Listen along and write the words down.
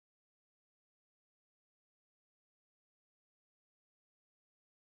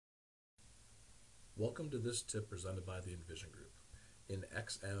Welcome to this tip presented by the Envision Group. In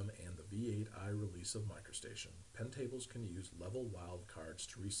XM and the V8i release of MicroStation, Pentables can use level wildcards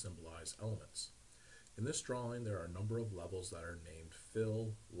to resymbolize elements. In this drawing, there are a number of levels that are named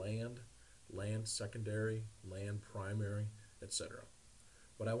fill, land, land secondary, land primary, etc.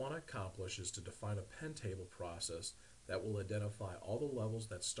 What I want to accomplish is to define a Pentable process that will identify all the levels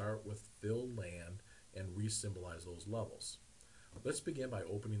that start with fill land and resymbolize those levels. Let's begin by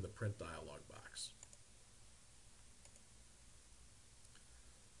opening the print dialog box.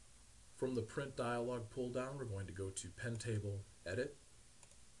 From the print dialog pull down, we're going to go to Pentable Edit.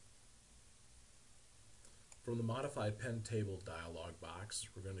 From the modified Pentable dialog box,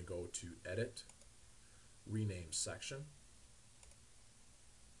 we're going to go to Edit, Rename Section.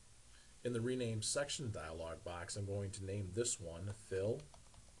 In the Rename Section dialog box, I'm going to name this one Fill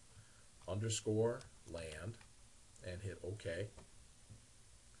 _ Land and hit OK.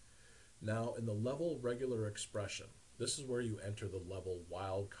 Now in the level regular expression, this is where you enter the level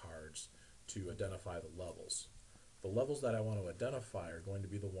wildcards to identify the levels. The levels that I want to identify are going to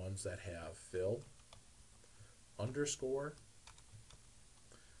be the ones that have fill _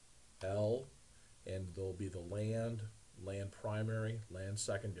 L, and there'll be the land, land primary, land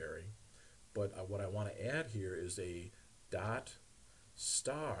secondary. But what I want to add here is a dot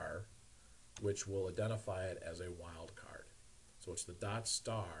star, which will identify it as a wildcard. So it's the dot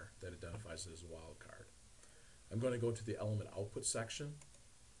star that identifies it as a wildcard. I'm going to go to the element output section.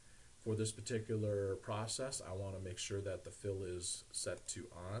 For this particular process, I want to make sure that the fill is set to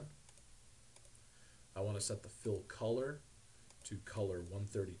on. I want to set the fill color to color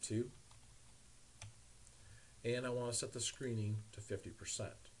 132. And I want to set the screening to 50%.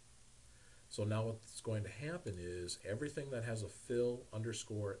 So now what's going to happen is everything that has a fill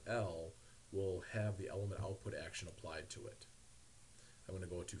 _ L will have the element output action applied to it. I'm going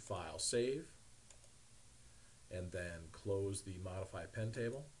to go to File, Save, and then close the Modify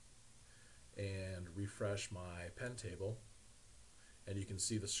Pentable and refresh my Pentable, and you can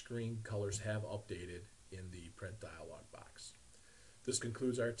see the screen colors have updated in the print dialog box. This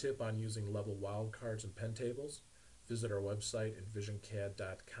concludes our tip on using level wildcards and Pentables. Visit our website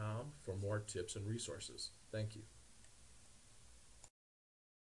envisioncad.com for more tips and resources. Thank you.